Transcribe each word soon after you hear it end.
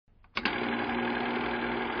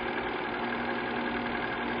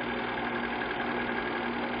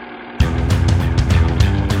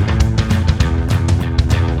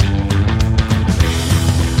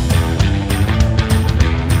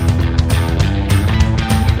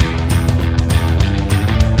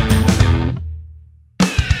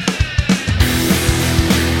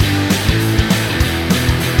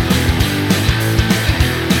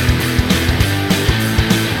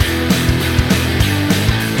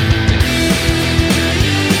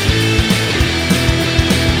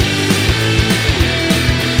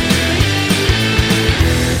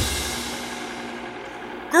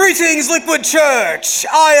Greetings, Liquid Church.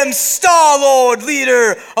 I am Star-Lord,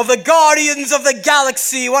 leader of the Guardians of the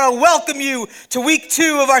Galaxy. I want to welcome you to week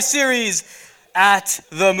 2 of our series, At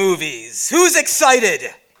the Movies. Who's excited?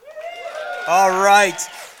 All right.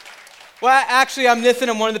 Well, actually, I'm Nathan.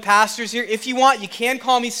 I'm one of the pastors here. If you want, you can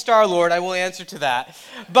call me Star-Lord. I will answer to that.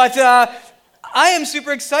 But I am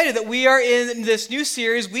super excited that we are in this new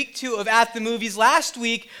series, week 2 of At the Movies. Last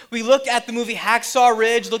week, we looked at the movie Hacksaw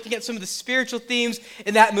Ridge, looking at some of the spiritual themes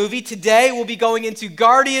in that movie. Today, we'll be going into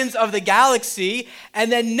Guardians of the Galaxy. And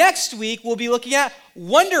then next week, we'll be looking at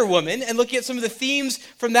Wonder Woman and looking at some of the themes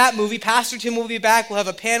from that movie. Pastor Tim will be back. We'll have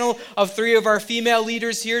a panel of 3 of our female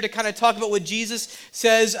leaders here to kind of talk about what Jesus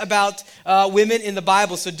says about women in the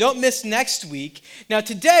Bible. So don't miss next week. Now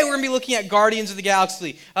today we're going to be looking at Guardians of the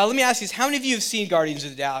Galaxy. Let me ask you this. How many of you have seen Guardians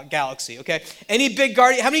of the Galaxy? Okay. Any big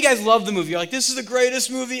Guardian? How many of you guys love the movie? You're like, this is the greatest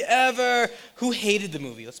movie ever. Who hated the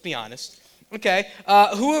movie? Let's be honest. Okay.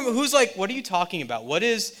 Who's like, what are you talking about? What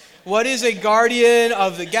is a Guardian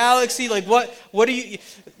of the Galaxy? Like, what are you,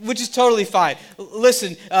 which is totally fine.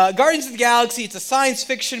 Listen, Guardians of the Galaxy, it's a science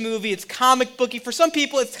fiction movie. It's comic booky. For some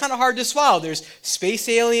people, it's kind of hard to swallow. There's space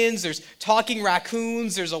aliens. There's talking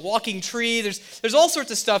raccoons. There's a walking tree. There's all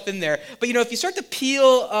sorts of stuff in there. But, you know, if you start to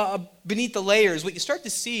peel beneath the layers, what you start to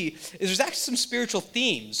see is there's actually some spiritual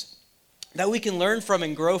themes that we can learn from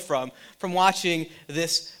and grow from watching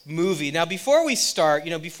this movie. Now, before we start,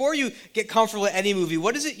 before you get comfortable with any movie,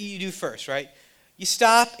 what is it you do first, right? You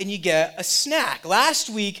stop and you get a snack. Last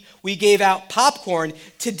week, we gave out popcorn.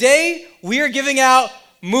 Today, we are giving out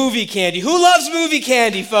movie candy. Who loves movie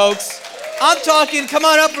candy, folks? I'm talking, come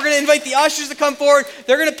on up. We're going to invite the ushers to come forward.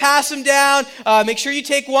 They're going to pass them down. Make sure you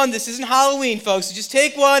take one. This isn't Halloween, folks. So just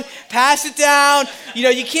take one, pass it down.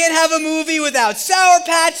 You can't have a movie without Sour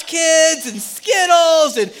Patch Kids and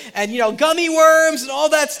Skittles and gummy worms and all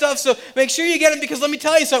that stuff. So make sure you get them, because let me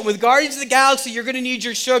tell you something. With Guardians of the Galaxy, you're going to need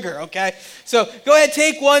your sugar, okay? So go ahead,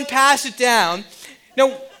 take one, pass it down.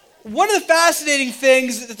 Now, one of the fascinating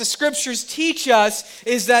things that the scriptures teach us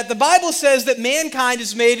is that the Bible says that mankind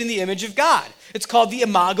is made in the image of God. It's called the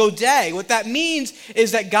Imago Dei. What that means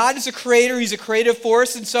is that God is a creator. He's a creative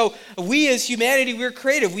force. And so we as humanity, we're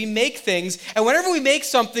creative. We make things. And whenever we make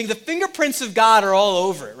something, the fingerprints of God are all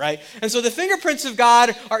over it, right? And so the fingerprints of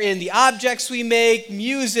God are in the objects we make,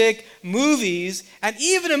 music, movies, and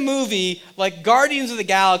even a movie like Guardians of the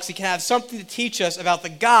Galaxy can have something to teach us about the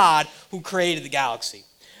God who created the galaxy.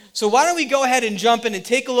 So why don't we go ahead and jump in and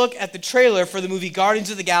take a look at the trailer for the movie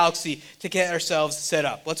Guardians of the Galaxy to get ourselves set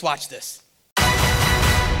up. Let's watch this.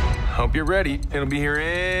 Hope you're ready. It'll be here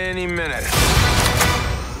any minute.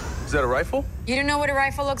 Is that a rifle? You don't know what a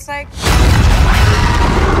rifle looks like?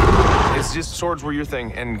 It's just swords were your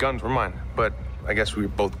thing and guns were mine. But I guess we're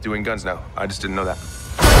both doing guns now. I just didn't know that.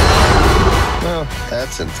 Well,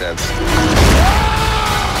 that's intense.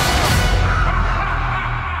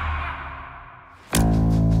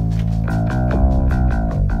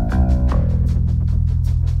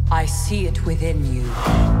 I see it within you.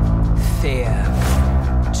 Fear,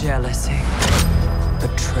 jealousy,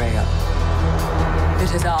 betrayal.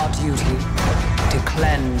 It is our duty to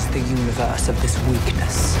cleanse the universe of this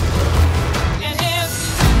weakness.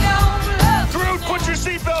 Groot, put your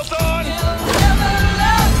seatbelt on!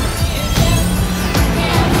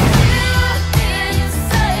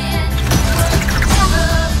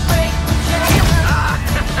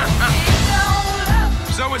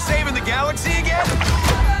 So we're saving the galaxy again?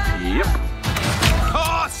 Yep.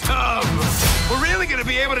 Awesome! We're really gonna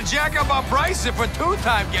be able to jack up our price if we're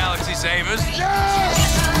 2-time galaxy savers.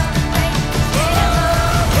 Yes!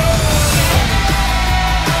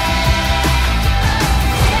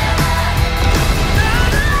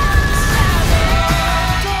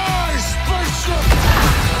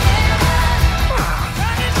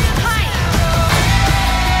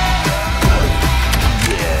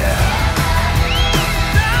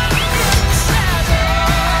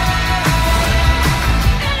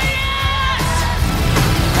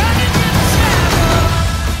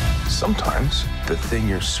 Sometimes the thing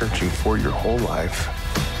you're searching for your whole life,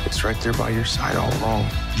 it's right there by your side all along.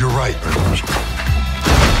 You're right.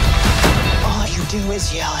 All you do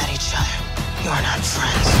is yell at each other. You're not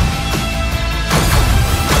friends.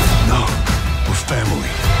 No, we're family.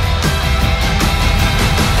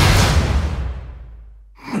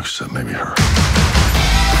 Except maybe her.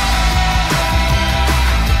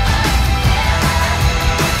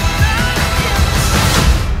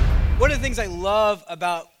 One of the things I love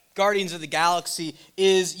about Guardians of the Galaxy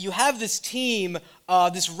is you have this team,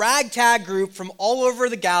 this ragtag group from all over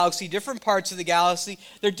the galaxy, different parts of the galaxy.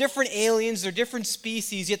 They're different aliens, they're different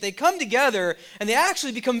species, yet they come together and they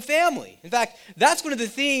actually become family. In fact, that's one of the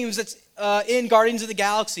themes that's in Guardians of the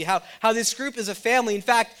Galaxy, how this group is a family. In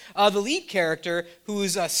fact, the lead character,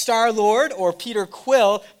 who's Star-Lord, or Peter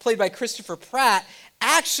Quill, played by Christopher Pratt,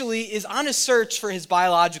 actually is on a search for his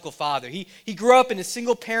biological father. He grew up in a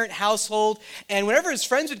single-parent household, and whenever his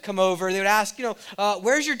friends would come over, they would ask,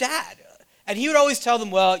 where's your dad? And he would always tell them,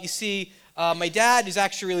 well, you see, my dad is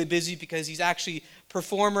actually really busy because he's actually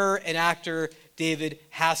performer and actor David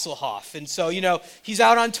Hasselhoff. And so, he's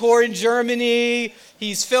out on tour in Germany,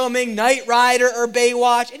 he's filming Knight Rider or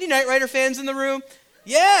Baywatch. Any Knight Rider fans in the room?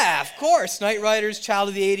 Yeah, of course, Knight Rider's child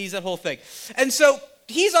of the 80s, that whole thing. And so,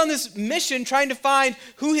 he's on this mission trying to find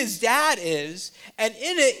who his dad is, and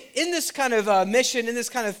in this kind of mission, in this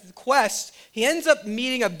kind of quest, he ends up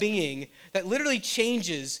meeting a being that literally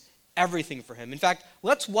changes everything for him. In fact,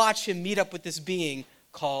 let's watch him meet up with this being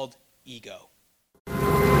called Ego.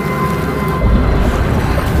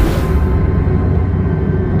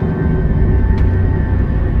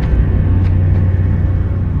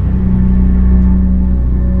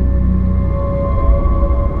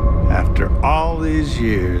 All these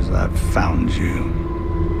years, I've found you.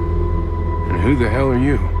 And who the hell are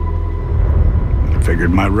you? I figured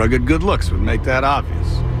my rugged good looks would make that obvious.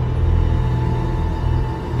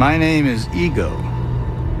 My name is Ego.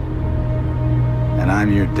 And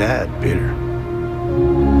I'm your dad, Peter.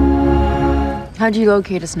 How'd you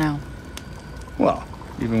locate us now? Well,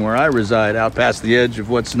 even where I reside, out past the edge of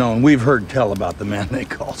what's known, we've heard tell about the man they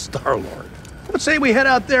call Star-Lord. Let's say we head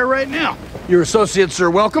out there right now. Your associates are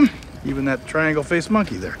welcome. Even that triangle-faced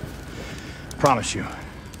monkey there. Promise you,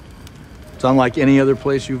 it's unlike any other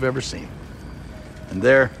place you've ever seen. And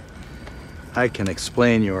there, I can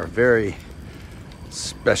explain your very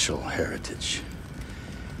special heritage.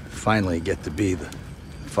 Finally get to be the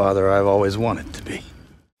father I've always wanted to be.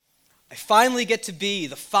 I finally get to be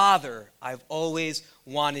the father I've always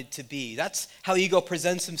wanted to be. That's how Ego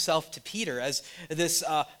presents himself to Peter, as this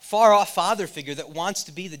far-off father figure that wants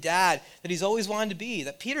to be the dad that he's always wanted to be,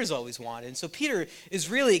 that Peter's always wanted. And so Peter is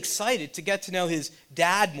really excited to get to know his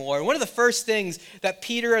dad more. And one of the first things that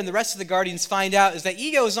Peter and the rest of the Guardians find out is that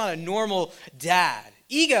Ego is not a normal dad.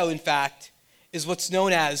 Ego, in fact, is what's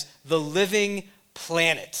known as the living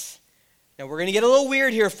planet. Now, we're going to get a little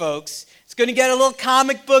weird here, folks. It's going to get a little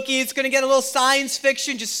comic booky. It's going to get a little science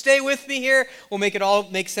fiction. Just stay with me here. We'll make it all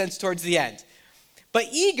make sense towards the end. But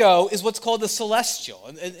Ego is what's called the celestial.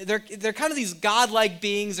 And they're kind of these godlike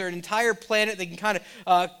beings. They're an entire planet. They can kind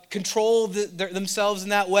of control themselves in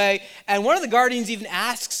that way. And one of the Guardians even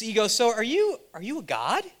asks Ego, so are you a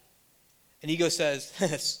god? And Ego says,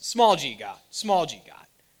 small g god, small g god.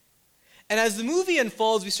 And as the movie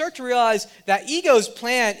unfolds, we start to realize that Ego's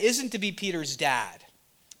plan isn't to be Peter's dad.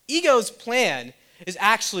 Ego's plan is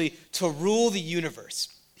actually to rule the universe.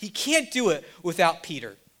 He can't do it without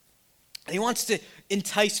Peter. And he wants to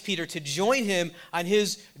entice Peter to join him on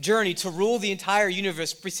his journey to rule the entire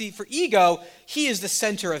universe. But see, for Ego, he is the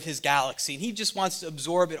center of his galaxy, and he just wants to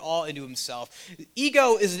absorb it all into himself.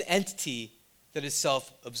 Ego is an entity that is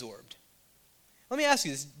self-absorbed. Let me ask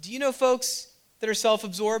you this. Do you know folks that are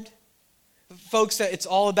self-absorbed? Folks that it's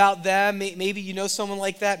all about them? Maybe you know someone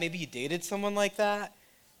like that. Maybe you dated someone like that.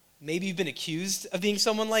 Maybe you've been accused of being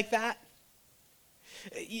someone like that.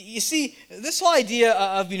 You see, this whole idea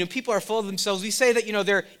of, people are full of themselves, we say that,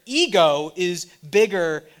 their ego is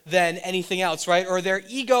bigger than anything else, right? Or their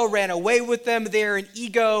ego ran away with them. They're an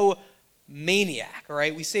ego maniac,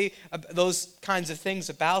 right? We say those kinds of things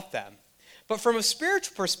about them. But from a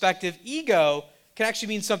spiritual perspective, ego can actually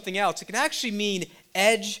mean something else. It can actually mean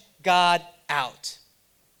edge God out.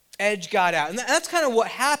 Edge God out. And that's kind of what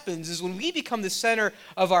happens is when we become the center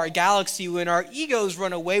of our galaxy, when our egos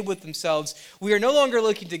run away with themselves, we are no longer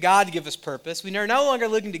looking to God to give us purpose. We are no longer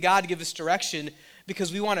looking to God to give us direction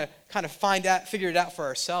because we want to kind of figure it out for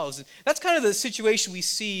ourselves. And that's kind of the situation we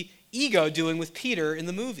see Ego doing with Peter in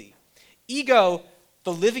the movie. Ego,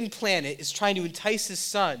 the living planet, is trying to entice his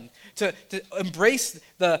son to embrace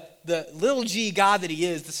the little g God that he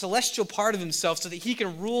is, the celestial part of himself, so that he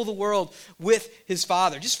can rule the world with his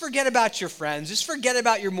Father. Just forget about your friends. Just forget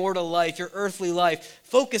about your mortal life, your earthly life.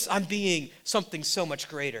 Focus on being something so much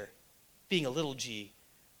greater, being a little g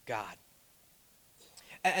God.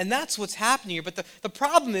 And that's what's happening here. But the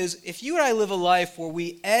problem is, if you and I live a life where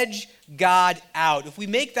we edge God out, if we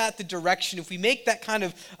make that the direction, if we make that kind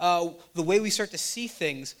of the way we start to see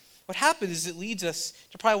things, what happens is it leads us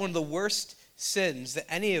to probably one of the worst sins that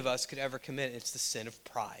any of us could ever commit. It's the sin of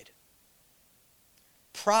pride.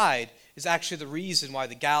 Pride is actually the reason why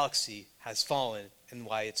the galaxy has fallen and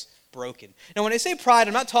why it's broken. Now, when I say pride,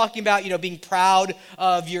 I'm not talking about, being proud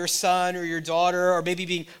of your son or your daughter, or maybe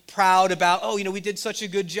being proud about, we did such a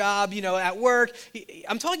good job, at work.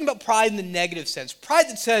 I'm talking about pride in the negative sense. Pride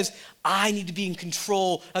that says, I need to be in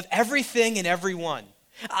control of everything and everyone.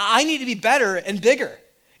 I need to be better and bigger.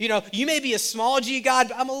 You may be a small G God,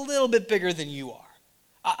 but I'm a little bit bigger than you are.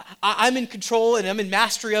 I'm in control and I'm in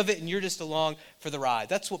mastery of it, and you're just along for the ride.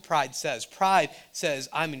 That's what pride says. Pride says,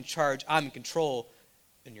 I'm in charge, I'm in control,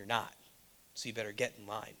 and you're not. So you better get in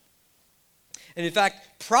line. And in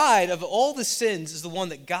fact, pride of all the sins is the one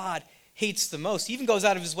that God hates the most. He even goes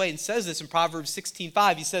out of his way and says this in Proverbs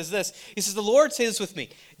 16:5. He says this. He says, the Lord, say this with me,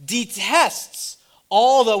 detests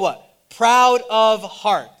all the what? Proud of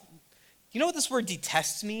heart. You know what this word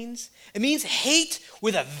detests means? It means hate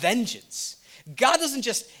with a vengeance. God doesn't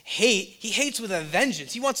just hate, he hates with a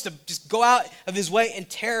vengeance. He wants to just go out of his way and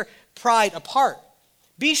tear pride apart.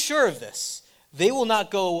 Be sure of this. They will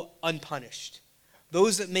not go unpunished.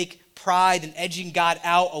 Those that make pride and edging God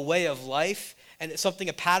out a way of life, and it's a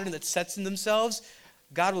pattern that sets in themselves,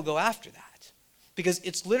 God will go after that. Because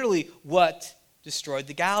it's literally what destroyed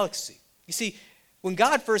the galaxy. You see, when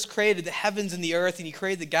God first created the heavens and the earth, and he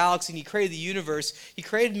created the galaxy, and he created the universe, he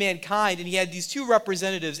created mankind, and he had these two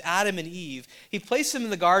representatives, Adam and Eve. He placed them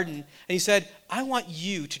in the garden, and he said, I want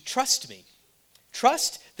you to trust me.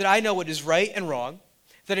 Trust that I know what is right and wrong,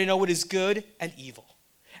 that I know what is good and evil.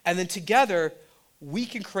 And then together, we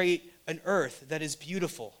can create an earth that is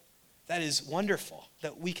beautiful, that is wonderful,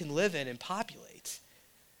 that we can live in and populate.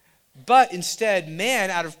 But instead,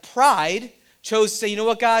 man, out of pride, chose to say, you know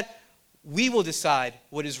what, God? We will decide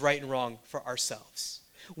what is right and wrong for ourselves.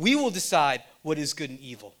 We will decide what is good and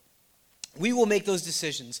evil. We will make those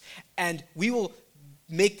decisions, and we will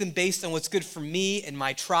make them based on what's good for me and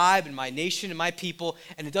my tribe and my nation and my people,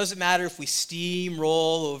 and it doesn't matter if we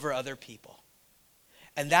steamroll over other people.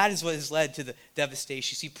 And that is what has led to the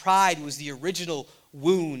devastation. See, pride was the original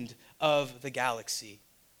wound of the galaxy,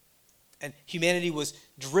 and humanity was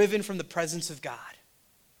driven from the presence of God.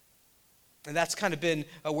 And that's kind of been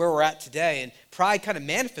where we're at today. And pride kind of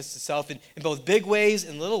manifests itself in both big ways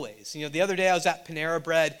and little ways. The other day I was at Panera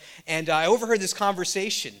Bread, and I overheard this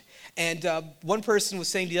conversation. And one person was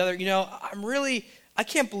saying to the other, I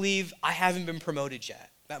can't believe I haven't been promoted yet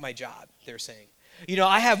at my job, they're saying.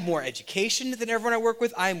 I have more education than everyone I work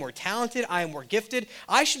with. I am more talented. I am more gifted.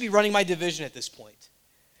 I should be running my division at this point.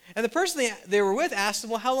 And the person they were with asked them,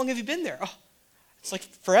 well, how long have you been there? Oh, it's like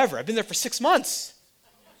forever. I've been there for 6 months.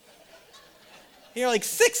 You're like,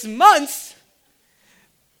 6 months?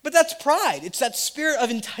 But that's pride. It's that spirit of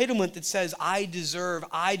entitlement that says, I deserve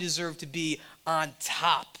to be on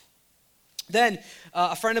top. Then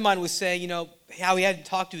a friend of mine was saying, how he hadn't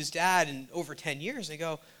talked to his dad in over 10 years. I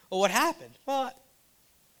go, well, what happened? Well,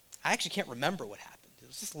 I actually can't remember what happened. It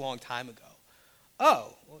was just a long time ago.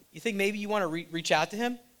 Oh, well, you think maybe you want to reach out to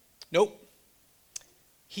him? Nope.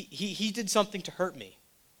 He did something to hurt me.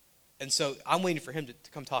 And so I'm waiting for him to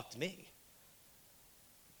come talk to me.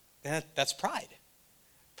 And that's pride.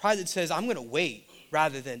 Pride that says, I'm going to wait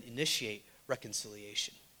rather than initiate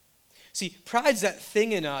reconciliation. See, pride's that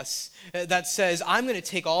thing in us that says, I'm going to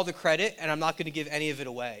take all the credit and I'm not going to give any of it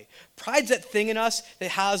away. Pride's that thing in us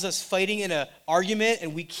that has us fighting in an argument,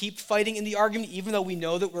 and we keep fighting in the argument even though we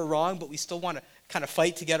know that we're wrong, but we still want to kind of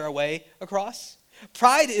fight to get our way across.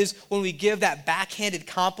 Pride is when we give that backhanded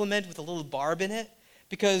compliment with a little barb in it,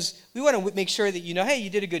 because we want to make sure that hey,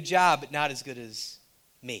 you did a good job, but not as good as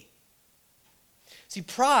me. See,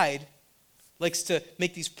 pride likes to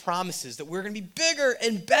make these promises that we're going to be bigger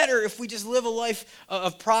and better if we just live a life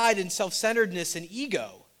of pride and self-centeredness and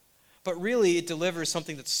ego. But really, it delivers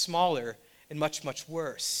something that's smaller and much, much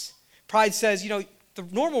worse. Pride says, the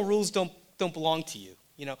normal rules don't belong to you,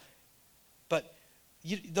 but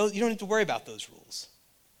you don't have to worry about those rules.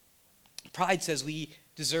 Pride says we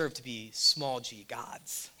deserve to be small g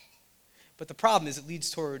gods. But the problem is it leads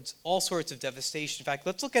towards all sorts of devastation. In fact,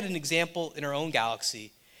 let's look at an example in our own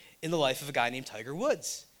galaxy in the life of a guy named Tiger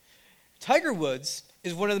Woods. Tiger Woods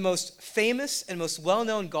is one of the most famous and most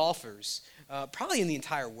well-known golfers, probably in the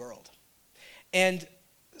entire world. And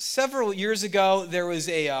several years ago, there was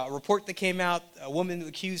a report that came out. A woman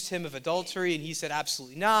accused him of adultery, and he said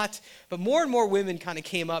absolutely not. But more and more women kind of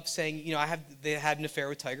came up saying, they had an affair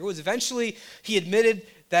with Tiger Woods. Eventually, he admitted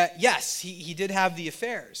that, yes, he did have the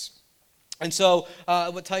affairs. And so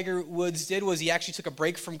what Tiger Woods did was he actually took a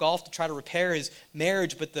break from golf to try to repair his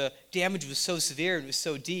marriage, but the damage was so severe and it was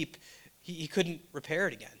so deep, he couldn't repair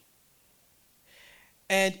it again.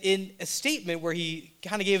 And in a statement where he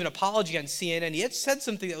kind of gave an apology on CNN, he had said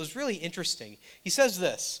something that was really interesting. He says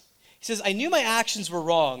this. He says, "I knew my actions were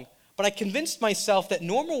wrong, but I convinced myself that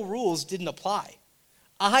normal rules didn't apply.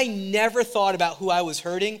 I never thought about who I was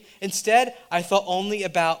hurting. Instead, I thought only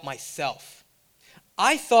about myself.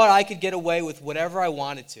 I thought I could get away with whatever I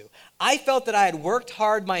wanted to. I felt that I had worked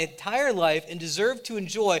hard my entire life and deserved to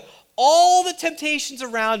enjoy all the temptations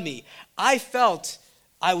around me. I felt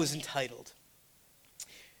I was entitled."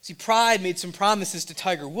 See, pride made some promises to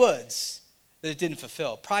Tiger Woods that it didn't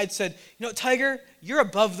fulfill. Pride said, Tiger, you're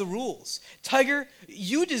above the rules. Tiger,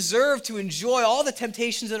 you deserve to enjoy all the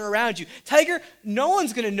temptations that are around you. Tiger, no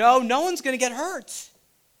one's going to know. No one's going to get hurt.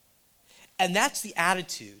 And that's the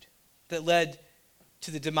attitude that led to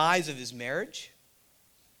the demise of his marriage,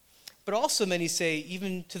 but also, many say,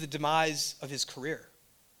 even to the demise of his career.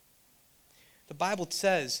 The Bible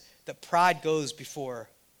says that pride goes before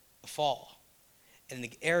a fall, and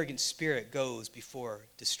the arrogant spirit goes before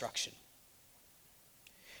destruction.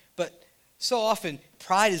 But so often,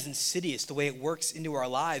 pride is insidious the way it works into our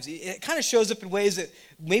lives. It kind of shows up in ways that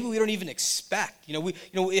maybe we don't even expect.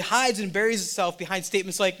 It hides and buries itself behind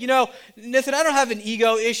statements like, Nathan, I don't have an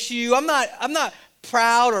ego issue. I'm not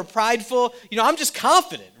proud or prideful. I'm just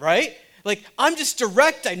confident, right? Like, I'm just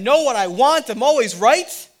direct. I know what I want. I'm always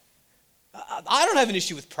right. I don't have an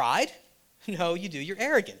issue with pride. No, you do. You're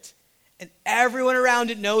arrogant. And everyone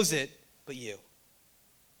around it knows it, but you.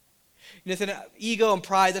 Nathan, ego and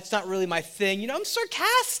pride, that's not really my thing. I'm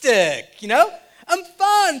sarcastic, I'm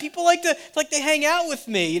fun. People like to hang out with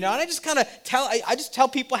me, and I just kind of tell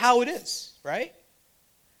people how it is, right?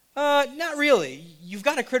 Not really. You've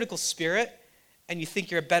got a critical spirit, and you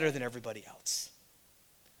think you're better than everybody else.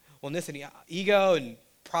 Well, Nathan, ego and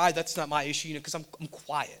pride, that's not my issue, because I'm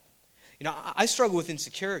quiet. I struggle with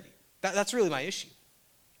insecurity. That's really my issue.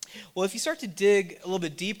 Well, if you start to dig a little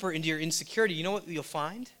bit deeper into your insecurity, you know what you'll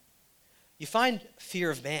find? You find fear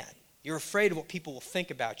of man. You're afraid of what people will think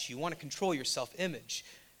about you. You want to control your self-image.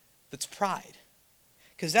 That's pride.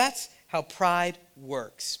 Because that's how pride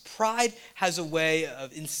works. Pride has a way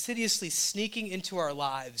of insidiously sneaking into our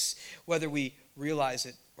lives, whether we realize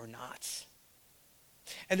it or not.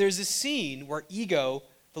 And there's this scene where Ego,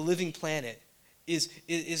 the living planet,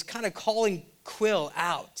 is kind of calling Quill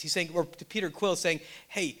out. He's saying, or to Peter Quill saying,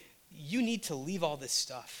 hey, you need to leave all this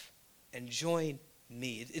stuff and join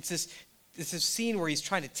me. It's this scene where he's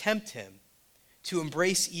trying to tempt him to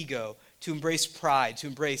embrace ego, to embrace pride, to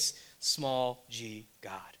embrace small g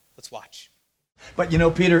God. Let's watch. But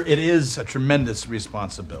Peter, it is a tremendous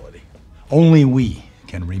responsibility. Only we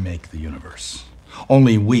can remake the universe.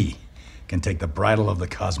 Only we can take the bridle of the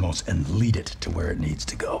cosmos and lead it to where it needs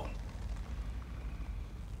to go.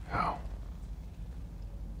 How?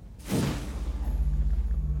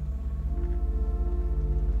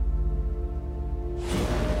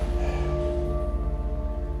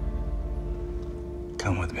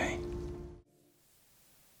 Come with me.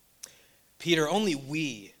 Peter, only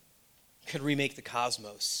we can remake the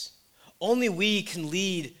cosmos. Only we can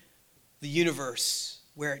lead the universe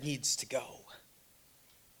where it needs to go.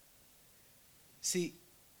 See,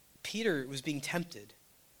 Peter was being tempted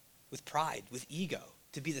with pride, with ego,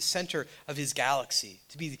 to be the center of his galaxy,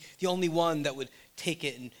 to be the only one that would take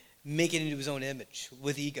it and make it into his own image,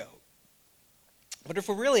 with ego. But if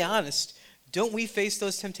we're really honest, don't we face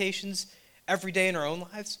those temptations every day in our own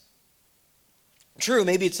lives? True,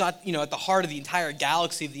 maybe it's not, at the heart of the entire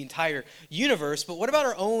galaxy, of the entire universe, but what about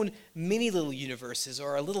our own mini little universes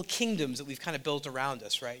or our little kingdoms that we've kind of built around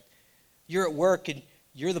us, right? You're at work and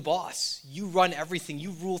you're the boss. You run everything.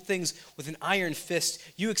 You rule things with an iron fist.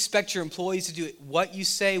 You expect your employees to do what you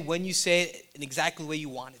say, when you say it, in exactly the way you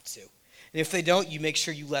want it to. And if they don't, you make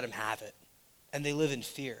sure you let them have it. And they live in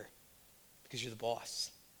fear because you're the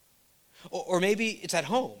boss. Or maybe it's at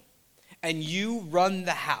home and you run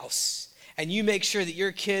the house and you make sure that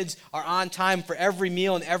your kids are on time for every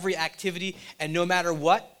meal and every activity, and no matter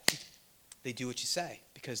what, they do what you say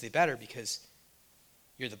because they better, because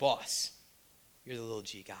you're the boss. You're the little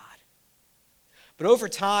g God. But over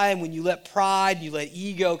time, when you let pride, you let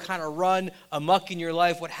ego kind of run amok in your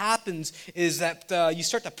life, what happens is that you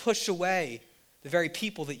start to push away the very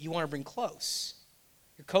people that you want to bring close.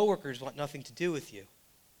 Your coworkers want nothing to do with you.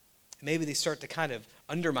 Maybe they start to kind of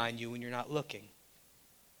undermine you when you're not looking.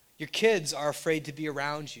 Your kids are afraid to be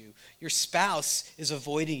around you. Your spouse is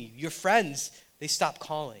avoiding you. Your friends, they stop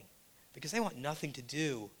calling because they want nothing to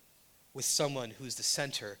do with someone who's the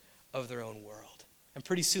center of their own world. And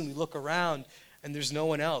pretty soon we look around and there's no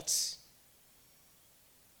one else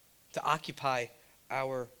to occupy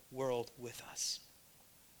our world with us.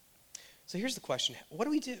 So here's the question. What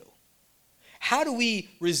do we do? how do we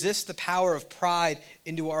resist the power of pride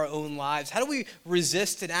into our own lives? How do we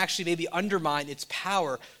resist and actually maybe undermine its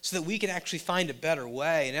power so that we can actually find a better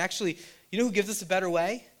way? And actually, you know who gives us a better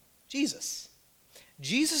way? Jesus.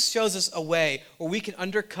 Jesus shows us a way where we can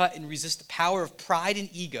undercut and resist the power of pride and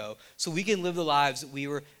ego so we can live the lives that we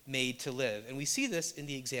were made to live. And we see this in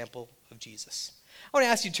the example of Jesus. I want to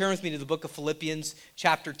ask you to turn with me to the book of Philippians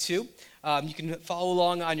chapter 2. You can follow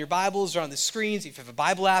along on your Bibles or on the screens. If you have a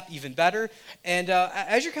Bible app, even better. And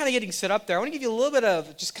as you're kind of getting set up there, I want to give you a little bit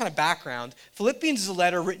of just kind of background. Philippians is a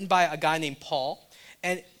letter written by a guy named Paul.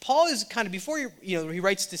 And Paul is kind of, before he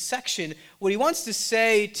writes this section, what he wants to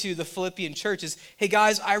say to the Philippian church is, hey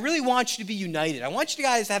guys, I really want you to be united. I want you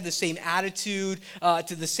guys to have the same attitude,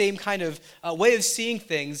 to the same kind of way of seeing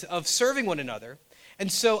things, of serving one another.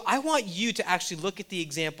 And so I want you to actually look at the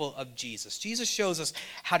example of Jesus. Jesus shows us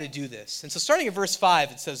how to do this. And so starting at verse 5,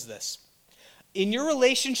 it says this: in your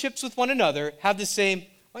relationships with one another, have the same,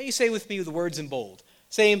 why don't you say with me the words in bold,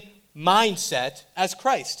 same mindset as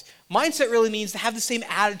Christ. Mindset really means to have the same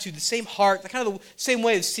attitude, the same heart, the kind of the same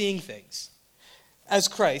way of seeing things as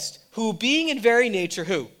Christ, who being in very nature,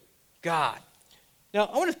 who? God. Now,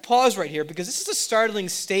 I want to pause right here because this is a startling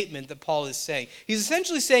statement that Paul is saying. He's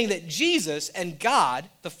essentially saying that Jesus and God,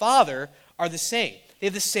 the Father, are the same. They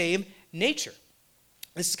have the same nature.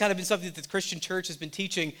 This has kind of been something that the Christian church has been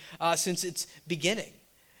teaching since its beginning.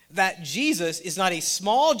 That Jesus is not a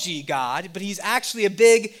small g God, but he's actually a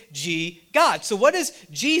big G God. So what does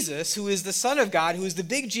Jesus, who is the Son of God, who is the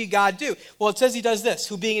big G God, do? Well, it says he does this: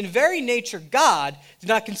 who being in very nature God, did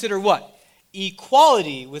not consider what?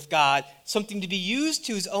 Equality with God something to be used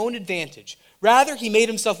to his own advantage. Rather, he made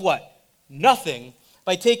himself what? Nothing,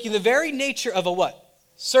 by taking the very nature of a what?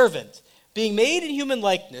 Servant, being made in human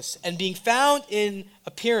likeness and being found in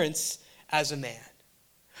appearance as a man.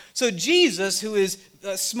 So Jesus, who is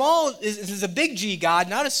is a big G God,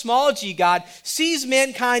 not a small g God, sees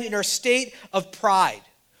mankind in our state of pride,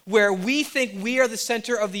 where we think we are the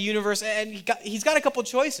center of the universe, and he's got a couple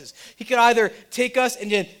choices. He could either take us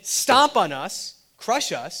and then stomp on us,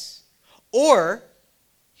 crush us, or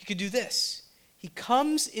he could do this. He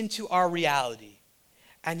comes into our reality,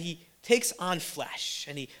 and he takes on flesh,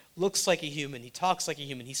 and he looks like a human, he talks like a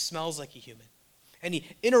human, he smells like a human, and he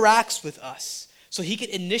interacts with us so he can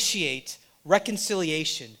initiate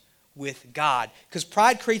reconciliation with God. Because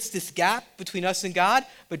pride creates this gap between us and God,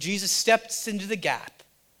 but Jesus steps into the gap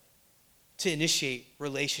to initiate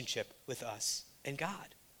relationship with us and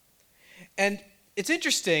God. And it's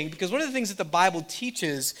interesting because one of the things that the Bible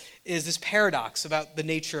teaches is this paradox about the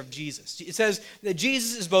nature of Jesus. It says that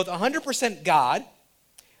Jesus is both 100% God,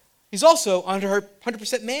 he's also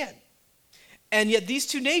 100% man. And yet these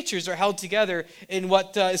two natures are held together in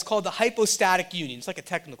what is called the hypostatic union. It's like a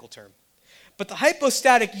technical term. But the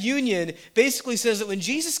hypostatic union basically says that when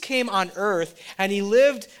Jesus came on earth and he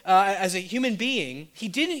lived as a human being, he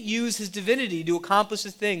didn't use his divinity to accomplish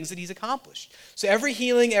the things that he's accomplished. So every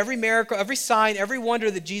healing, every miracle, every sign, every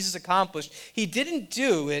wonder that Jesus accomplished, he didn't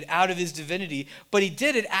do it out of his divinity, but he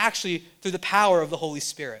did it actually through the power of the Holy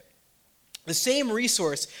Spirit. The same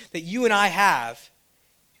resource that you and I have,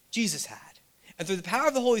 Jesus had. And through the power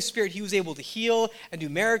of the Holy Spirit, he was able to heal and do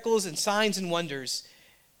miracles and signs and wonders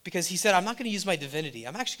because he said, I'm not going to use my divinity.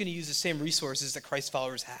 I'm actually going to use the same resources that Christ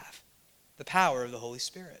followers have, the power of the Holy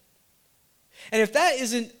Spirit. And if that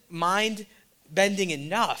isn't mind-bending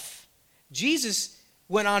enough, Jesus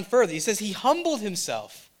went on further. He says he humbled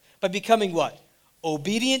himself by becoming what?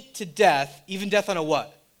 Obedient to death, even death on a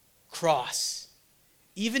what? Cross.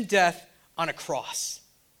 Even death on a cross.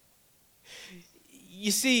 You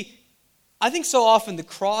see, I think so often the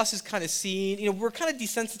cross is kind of seen, we're kind of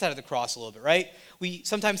desensitized to the cross a little bit, right? We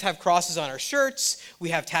sometimes have crosses on our shirts, we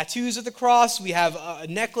have tattoos of the cross, we have a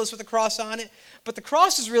necklace with a cross on it, but the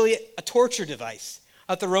cross is really a torture device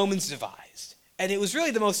that the Romans devised. And it was really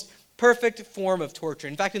the most perfect form of torture.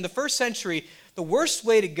 In fact, in the first century, the worst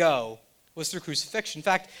way to go was through crucifixion. In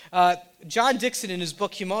fact, John Dixon in his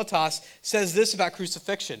book Humanitas says this about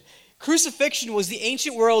crucifixion. Crucifixion was the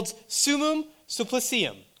ancient world's summum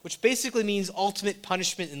supplicium, which basically means ultimate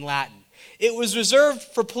punishment in Latin. It was reserved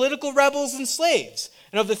for political rebels and slaves.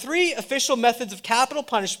 And of the three official methods of capital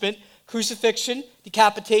punishment, crucifixion,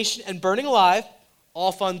 decapitation, and burning alive,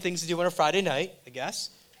 all fun things to do on a Friday night, I guess,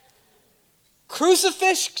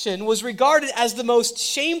 crucifixion was regarded as the most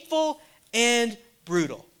shameful and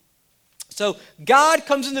brutal. So God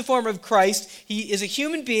comes in the form of Christ. He is a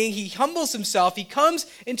human being. He humbles himself. He comes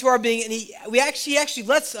into our being, and he actually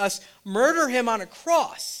lets us murder him on a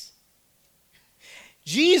cross.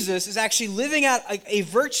 Jesus is actually living out a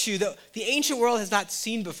virtue that the ancient world has not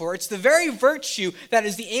seen before. It's the very virtue that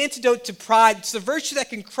is the antidote to pride. It's the virtue that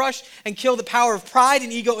can crush and kill the power of pride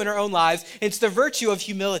and ego in our own lives. It's the virtue of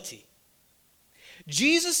humility.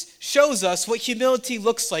 Jesus shows us what humility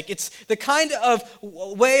looks like. It's the kind of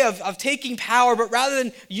way of taking power, but rather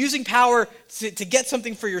than using power to get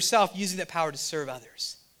something for yourself, using that power to serve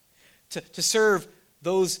others, to serve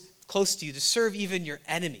those close to you, to serve even your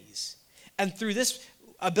enemies. And through this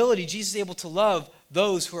ability, Jesus is able to love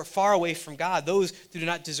those who are far away from God, those who do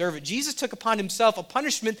not deserve it. Jesus took upon himself a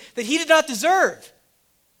punishment that he did not deserve.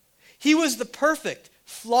 He was the perfect,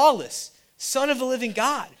 flawless Son of the living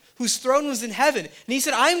God, whose throne was in heaven. And he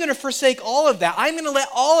said, I'm going to forsake all of that. I'm going to let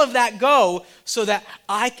all of that go so that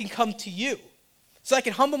I can come to you. So I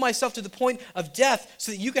can humble myself to the point of death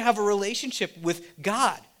so that you can have a relationship with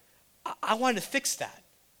God. I wanted to fix that.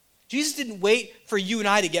 Jesus didn't wait for you and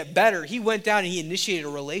I to get better. He went down and he initiated a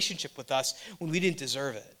relationship with us when we didn't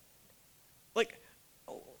deserve it. Like,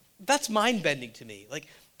 that's mind-bending to me. Like,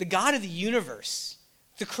 the God of the universe,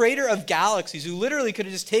 the creator of galaxies, who literally could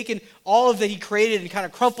have just taken all of that he created and kind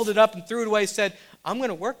of crumpled it up and threw it away, said, I'm going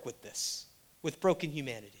to work with this, with broken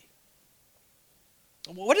humanity.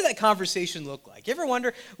 What did that conversation look like? You ever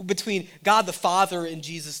wonder between God the Father and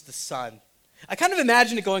Jesus the Son? I kind of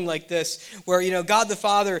imagine it going like this, where, God the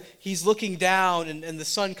Father, he's looking down and the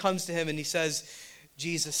Son comes to him and he says,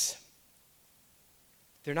 Jesus,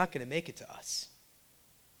 they're not going to make it to us.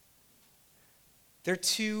 They're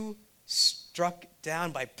too struck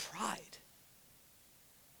down by pride.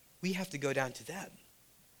 We have to go down to them.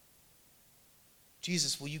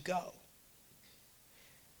 Jesus, will you go?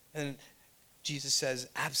 And Jesus says,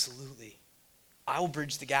 absolutely. I will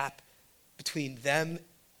bridge the gap between them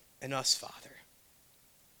and us, Father.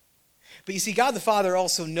 But you see, God the Father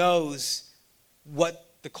also knows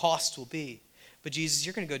what the cost will be. But Jesus,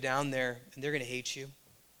 you're going to go down there and they're going to hate you.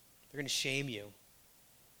 They're going to shame you.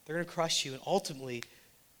 They're going to crush you. And ultimately,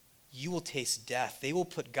 you will taste death. They will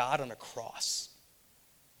put God on a cross.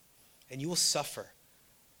 And you will suffer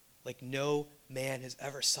like no man has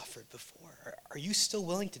ever suffered before. Are you still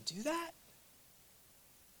willing to do that?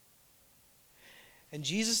 And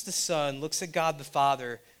Jesus the Son looks at God the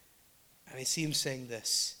Father, and I see him saying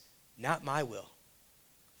this, not my will,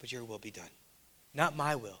 but your will be done. Not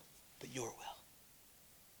my will, but your will.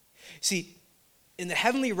 See, in the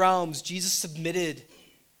heavenly realms, Jesus submitted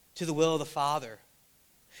to the will of the Father.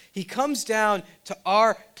 He comes down to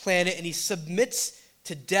our planet and he submits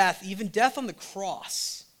to death, even death on the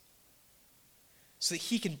cross, so that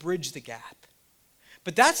he can bridge the gap.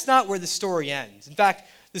 But that's not where the story ends. In fact,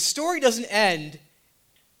 the story doesn't end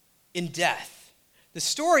in death. The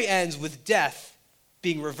story ends with death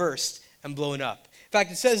being reversed and blown up. In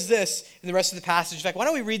fact, it says this in the rest of the passage. In fact, why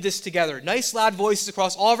don't we read this together? Nice, loud voices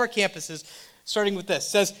across all of our campuses, starting with this. It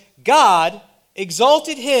says, God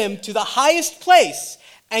exalted him to the highest place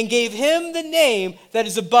and gave him the name that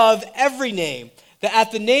is above every name, that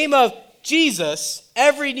at the name of Jesus,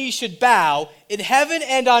 every knee should bow in heaven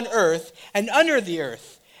and on earth and under the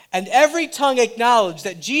earth, and every tongue acknowledge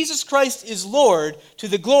that Jesus Christ is Lord, to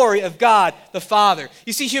the glory of God the Father.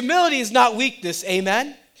 You see, humility is not weakness,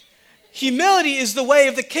 amen? Humility is the way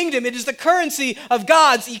of the kingdom. It is the currency of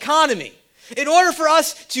God's economy. In order for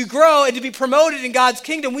us to grow and to be promoted in God's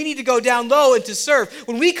kingdom, we need to go down low and to serve.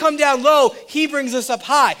 When we come down low, he brings us up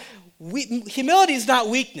high. Humility is not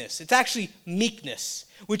weakness. It's actually meekness,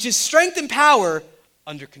 which is strength and power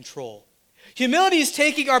under control. Humility is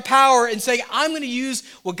taking our power and saying, I'm going to use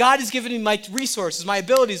what God has given me, my resources, my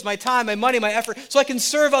abilities, my time, my money, my effort, so I can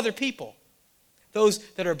serve other people, those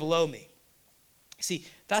that are below me. See,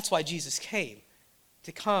 that's why Jesus came,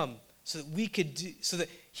 to come so that we could do, so that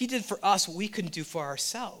he did for us what we couldn't do for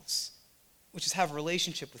ourselves, which is have a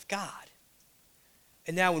relationship with God.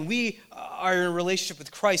 And now when we are in a relationship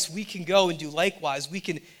with Christ, we can go and do likewise. We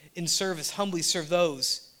can, in service, humbly serve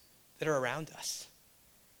those that are around us.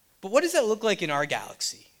 But what does that look like in our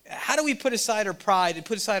galaxy? How do we put aside our pride and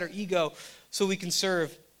put aside our ego so we can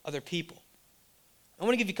serve other people? I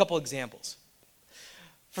want to give you a couple examples.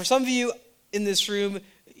 For some of you in this room,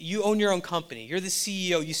 you own your own company. You're the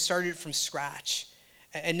CEO. You started from scratch.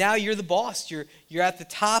 And now you're the boss. You're at the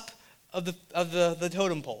top of the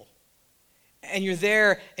totem pole. And you're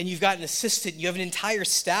there and you've got an assistant. You have an entire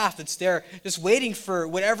staff that's there just waiting for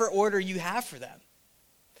whatever order you have for them.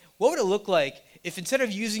 What would it look like if instead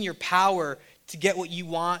of using your power to get what you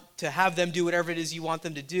want, to have them do whatever it is you want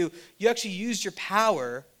them to do, you actually used your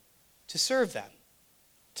power to serve them,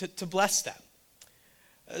 to bless them?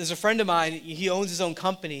 There's a friend of mine, he owns his own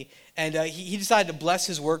company, and he decided to bless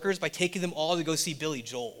his workers by taking them all to go see Billy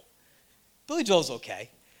Joel. Billy Joel's okay.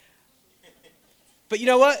 But you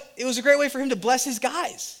know what? It was a great way for him to bless his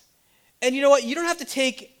guys. And you know what? You don't have to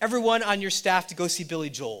take everyone on your staff to go see Billy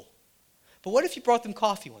Joel. But what if you brought them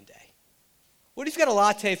coffee one day? What if you got a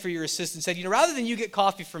latte for your assistant and said, you know, rather than you get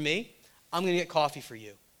coffee for me, I'm going to get coffee for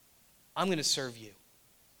you. I'm going to serve you.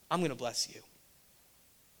 I'm going to bless you.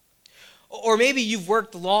 Or maybe you've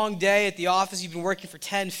worked a long day at the office. You've been working for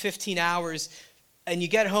 10, 15 hours, and you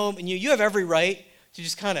get home, and you have every right to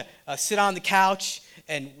just kind of sit on the couch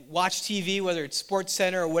and watch TV, whether it's Sports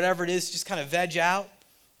Center or whatever it is, just kind of veg out.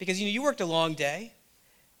 Because you worked a long day,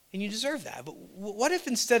 and you deserve that. But what if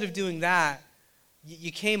instead of doing that,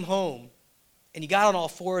 you came home, and you got on all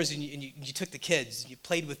fours, and you took the kids, and you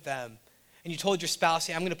played with them, and you told your spouse,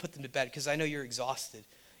 hey, I'm going to put them to bed because I know you're exhausted.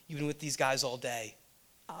 You've been with these guys all day.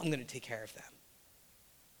 I'm going to take care of them.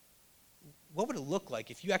 What would it look like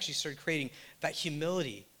if you actually started creating that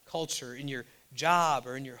humility culture in your job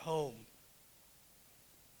or in your home?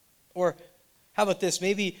 Or how about this?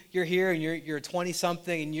 Maybe you're here and you're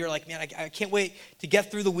 20-something and you're like, man, I can't wait to get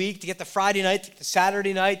through the week, to get to Friday night, to get to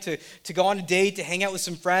Saturday night, to go on a date, to hang out with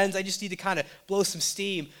some friends. I just need to kind of blow some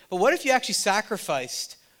steam. But what if you actually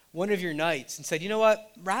sacrificed one of your nights and said, you know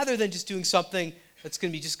what, rather than just doing something that's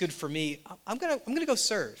going to be just good for me, I'm going to go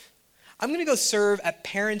serve. I'm going to go serve at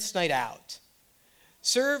Parents' Night Out.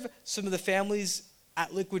 Serve some of the families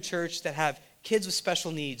at Liquid Church that have kids with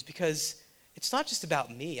special needs, because it's not just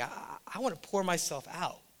about me. I want to pour myself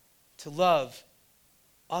out to love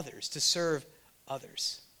others, to serve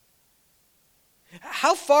others.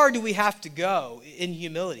 How far do we have to go in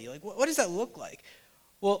humility? Like, what does that look like?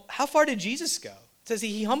 Well, how far did Jesus go? It says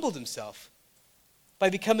he humbled himself by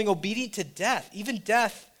becoming obedient to death, even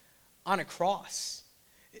death on a cross.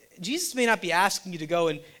 Jesus may not be asking you to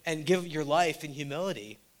go and give your life in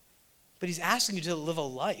humility, but he's asking you to live a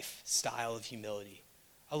lifestyle of humility,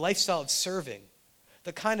 a lifestyle of serving,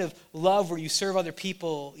 the kind of love where you serve other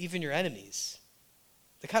people, even your enemies,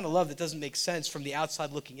 the kind of love that doesn't make sense from the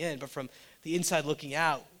outside looking in, but from the inside looking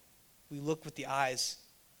out, we look with the eyes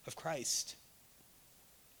of Christ.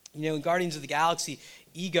 You know, in Guardians of the Galaxy,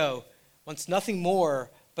 Ego wants nothing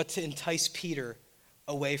more but to entice Peter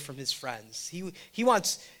away from his friends. He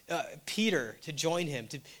wants Peter to join him,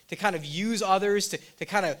 to kind of use others, to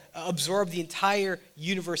kind of absorb the entire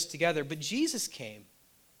universe together. But Jesus came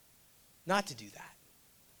not to do that.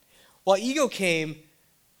 While Ego came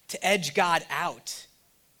to edge God out,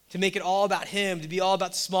 to make it all about him, to be all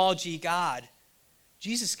about small g God,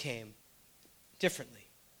 Jesus came differently.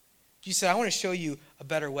 Jesus said, I want to show you a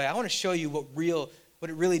better way. I want to show you what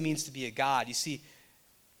it really means to be a God. You see,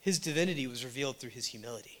 his divinity was revealed through his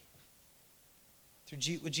humility. Through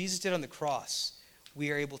what Jesus did on the cross, we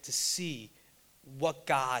are able to see what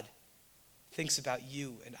God thinks about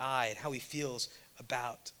you and I and how he feels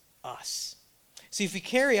about us. See, if we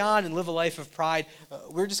carry on and live a life of pride,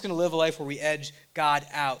 we're just going to live a life where we edge God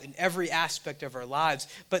out in every aspect of our lives.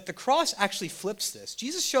 But the cross actually flips this.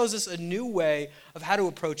 Jesus shows us a new way of how to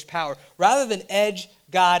approach power. Rather than edge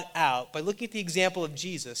God out, by looking at the example of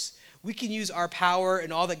Jesus, we can use our power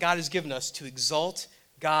and all that God has given us to exalt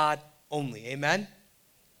God only. Amen?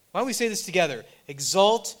 Why don't we say this together?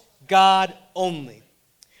 Exalt God only.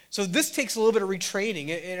 So this takes a little bit of retraining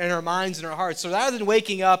in our minds and our hearts. So rather than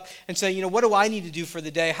waking up and saying, you know, what do I need to do for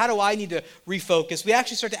the day? How do I need to refocus? We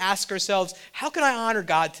actually start to ask ourselves, how can I honor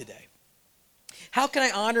God today? How can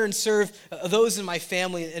I honor and serve those in my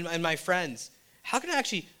family and my friends? How can I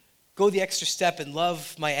actually go the extra step and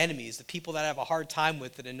love my enemies, the people that I have a hard time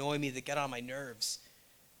with, that annoy me, that get on my nerves?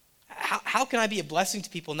 How can I be a blessing to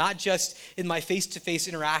people, not just in my face-to-face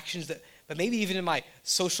interactions, but maybe even in my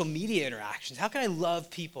social media interactions? How can I love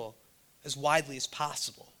people as widely as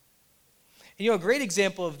possible? And you know, a great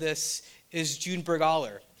example of this is June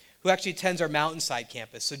Bergaller, who actually attends our Mountainside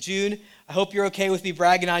campus. So June, I hope you're okay with me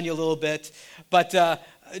bragging on you a little bit. But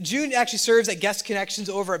June actually serves at Guest Connections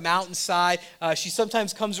over at Mountainside. She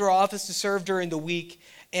sometimes comes to our office to serve during the week.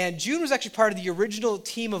 And June was actually part of the original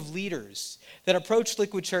team of leaders that approached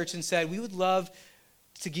Liquid Church and said, we would love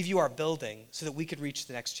to give you our building so that we could reach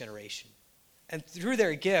the next generation. And through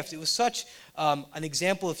their gift, it was such an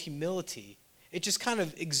example of humility. It just kind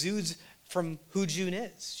of exudes from who June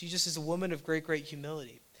is. She just is a woman of great, great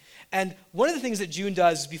humility. And one of the things that June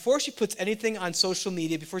does is before she puts anything on social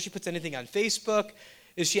media, before she puts anything on Facebook,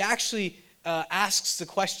 is she actually asks the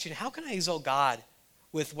question, how can I exalt God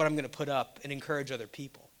with what I'm going to put up and encourage other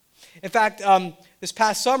people? In fact, this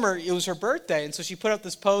past summer, it was her birthday, and so she put up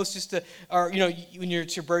this post just to, or, you know, when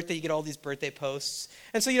it's your birthday, you get all these birthday posts.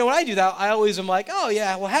 And so, you know, when I do that, I always am like, oh,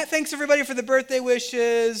 yeah, well, thanks, everybody, for the birthday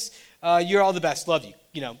wishes. You're all the best. Love you.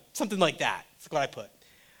 You know, something like that. That's what I put.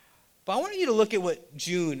 But I want you to look at what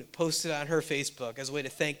June posted on her Facebook as a way to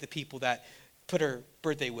thank the people that put her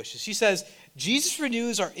birthday wishes. She says, Jesus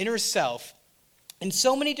renews our inner self in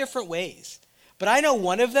so many different ways. But I know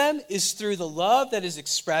one of them is through the love that is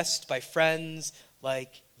expressed by friends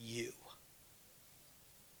like you.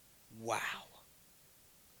 Wow.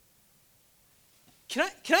 Can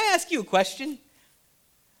I ask you a question?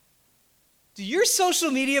 Do your social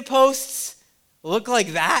media posts look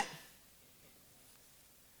like that?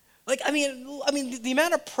 Like, I mean, the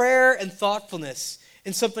amount of prayer and thoughtfulness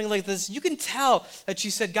in something like this, you can tell that she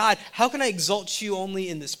said, God, how can I exalt you only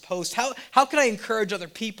in this post? How can I encourage other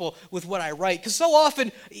people with what I write? Because so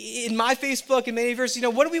often in my Facebook and many of yours,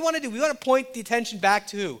 what do we want to do? We want to point the attention back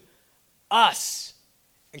to who? Us,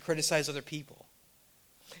 and criticize other people.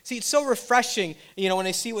 See, it's so refreshing, when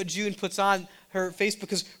I see what June puts on her Facebook,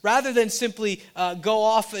 because rather than simply go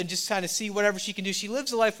off and just kind of see whatever she can do, she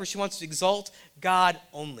lives a life where she wants to exalt God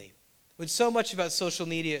only. When so much about social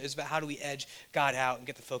media is about how do we edge God out and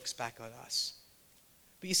get the focus back on us.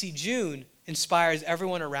 But you see, June inspires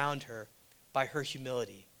everyone around her by her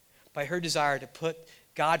humility, by her desire to put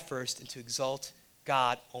God first and to exalt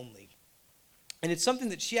God only. And it's something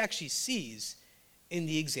that she actually sees in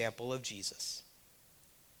the example of Jesus.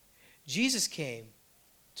 Jesus came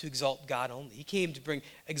to exalt God only. He came to bring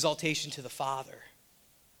exaltation to the Father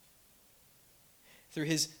through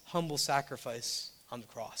his humble sacrifice on the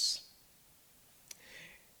cross.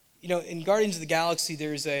 In Guardians of the Galaxy,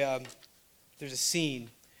 there's a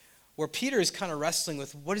scene where Peter is kind of wrestling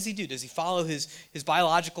with what does he do? Does he follow his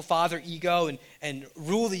biological father, ego, and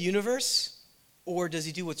rule the universe? Or does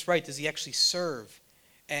he do what's right? Does he actually serve?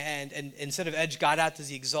 And instead of edge God out, does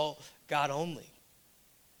he exalt God only?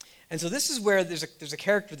 And so this is where there's a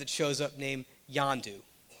character that shows up named Yondu.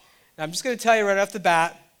 Now I'm just going to tell you right off the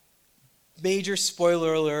bat, major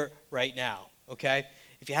spoiler alert right now, okay?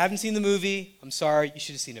 If you haven't seen the movie, I'm sorry, you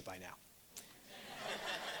should have seen it by now.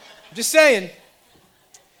 I'm just saying.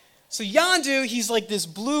 So Yondu, he's like this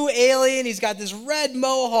blue alien, he's got this red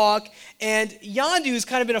mohawk, and Yondu has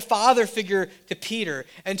kind of been a father figure to Peter.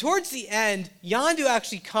 And towards the end, Yondu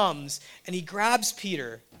actually comes and he grabs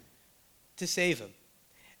Peter to save him.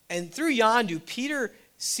 And through Yondu, Peter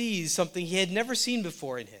sees something he had never seen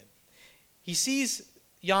before in him. He sees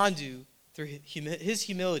Yondu through his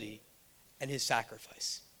humility and his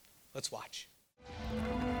sacrifice. Let's watch.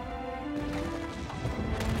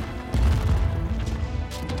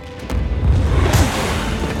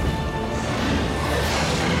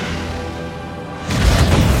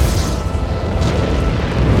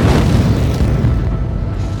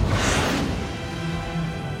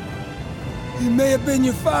 He may have been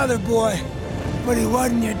your father, boy, but he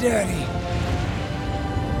wasn't your daddy.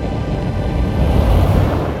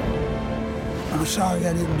 I'm sorry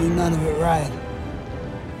I didn't do none of it right.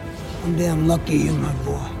 I'm damn lucky you're my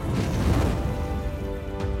boy.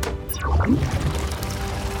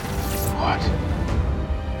 What?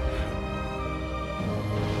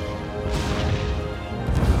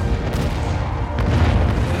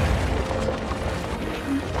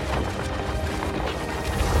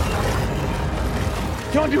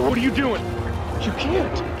 Yondu, what are you doing? You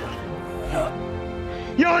can't.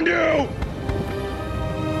 Yondu!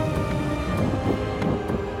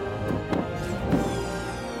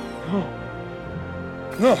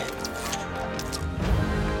 No.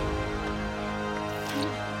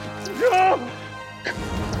 No!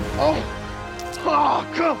 Oh! Oh,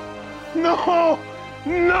 come! No!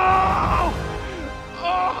 No!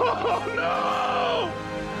 Oh, no!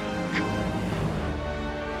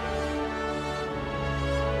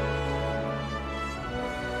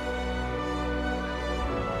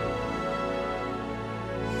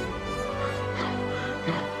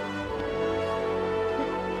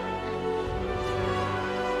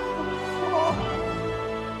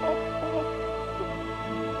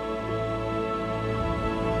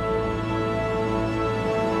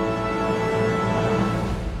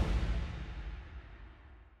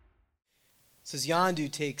 Says Yondu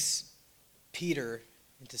takes Peter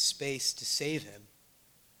into space to save him.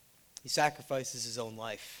 He sacrifices his own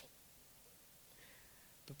life.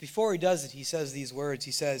 But before he does it, he says these words.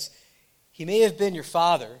 He says, he may have been your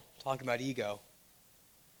father, talking about ego,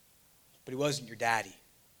 but he wasn't your daddy.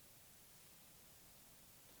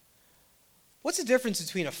 What's the difference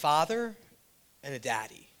between a father and a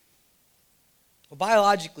daddy? Well,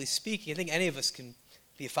 biologically speaking, I think any of us can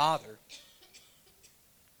be a father.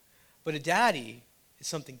 But a daddy is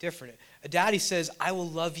something different. A daddy says, I will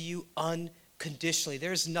love you unconditionally.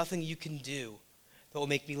 There's nothing you can do that will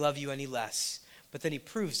make me love you any less. But then he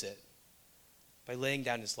proves it by laying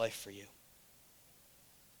down his life for you.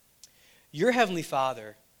 Your Heavenly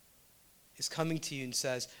Father is coming to you and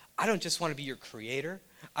says, I don't just want to be your creator.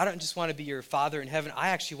 I don't just want to be your father in heaven. I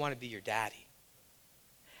actually want to be your daddy.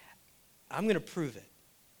 I'm going to prove it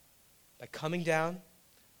by coming down,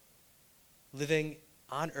 living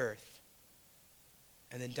on earth,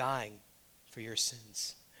 and then dying for your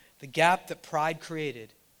sins. The gap that pride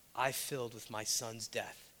created, I filled with my son's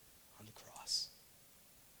death on the cross.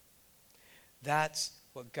 That's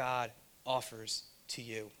what God offers to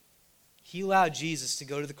you. He allowed Jesus to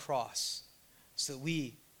go to the cross so that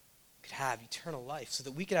we could have eternal life, so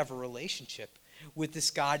that we could have a relationship with this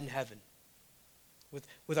God in heaven,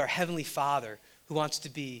 with our Heavenly Father who wants to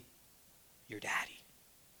be your daddy.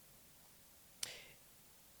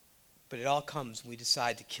 But it all comes when we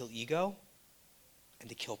decide to kill ego and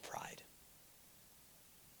to kill pride.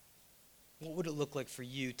 What would it look like for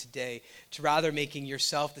you today to rather making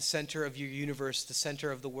yourself the center of your universe, the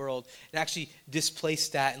center of the world, and actually displace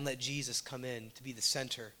that and let Jesus come in to be the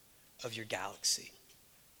center of your galaxy?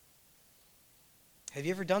 Have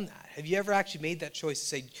you ever done that? Have you ever actually made that choice to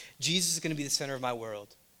say, Jesus is going to be the center of my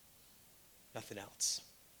world, nothing else?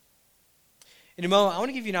 In a moment, I want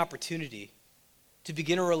to give you an opportunity to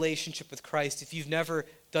begin a relationship with Christ if you've never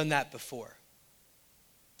done that before.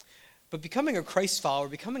 But becoming a Christ follower,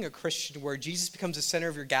 becoming a Christian where Jesus becomes the center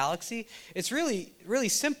of your galaxy, it's really, really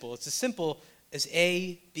simple. It's as simple as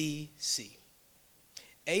A, B, C.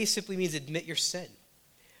 A simply means admit your sin.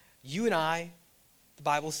 You and I, the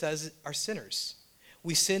Bible says, are sinners.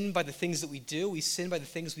 We sin by the things that we do. We sin by the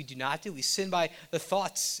things we do not do. We sin by the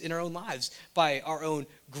thoughts in our own lives, by our own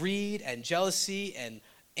greed and jealousy and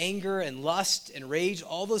anger and lust and rage,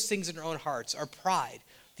 all those things in our own hearts, our pride.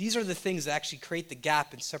 These are the things that actually create the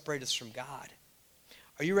gap and separate us from God.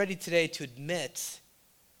 Are you ready today to admit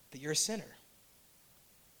that you're a sinner?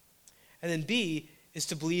 And then B is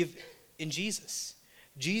to believe in Jesus.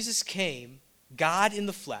 Jesus came, God in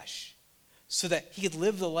the flesh, so that he could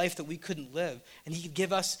live the life that we couldn't live, and he could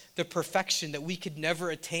give us the perfection that we could never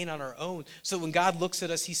attain on our own, so that when God looks at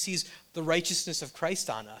us, he sees the righteousness of Christ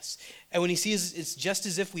on us. And when he sees, it's just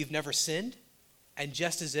as if we've never sinned, and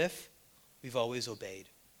just as if we've always obeyed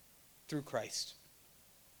through Christ.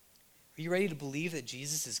 Are you ready to believe that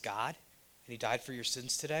Jesus is God, and he died for your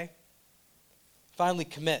sins today? Finally,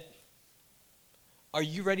 commit. Are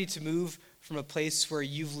you ready to move from a place where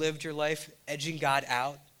you've lived your life edging God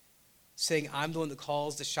out, saying, I'm the one that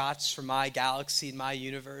calls the shots for my galaxy and my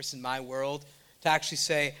universe and my world, to actually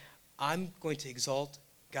say, I'm going to exalt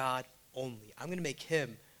God only. I'm going to make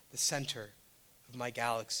him the center of my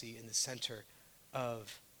galaxy and the center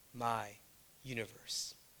of my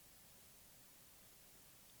universe.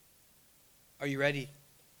 Are you ready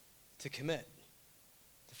to commit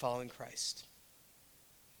to following Christ?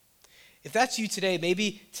 If that's you today,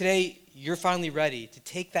 maybe today you're finally ready to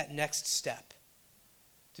take that next step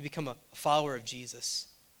to become a follower of Jesus.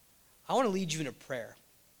 I want to lead you in a prayer.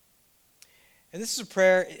 And this is a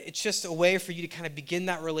prayer, it's just a way for you to kind of begin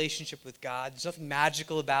that relationship with God. There's nothing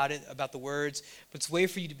magical about it, about the words, but it's a way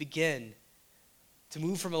for you to begin to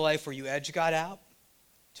move from a life where you edge God out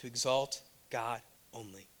to exalt God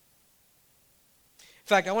only. In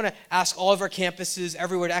fact, I want to ask all of our campuses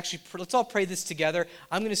everywhere to actually, let's all pray this together.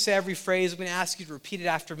 I'm going to say every phrase. I'm going to ask you to repeat it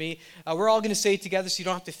after me. We're all going to say it together so you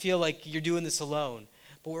don't have to feel like you're doing this alone.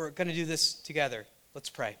 But we're going to do this together. Let's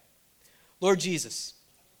pray. Lord Jesus,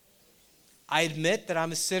 I admit that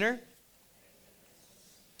I'm a sinner,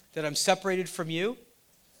 that I'm separated from you,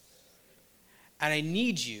 and I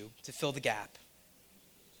need you to fill the gap.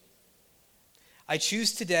 I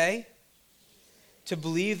choose today to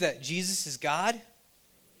believe that Jesus is God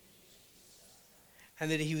and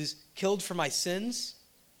that he was killed for my sins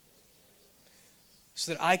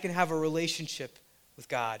so that I can have a relationship with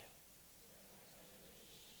God.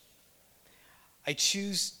 I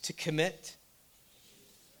choose to commit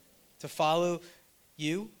to follow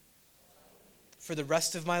you for the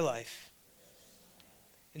rest of my life.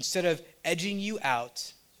 Instead of edging you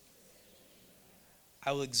out,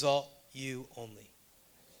 I will exalt you only.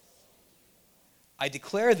 I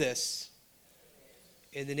declare this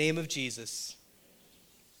in the name of Jesus.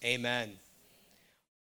 Amen.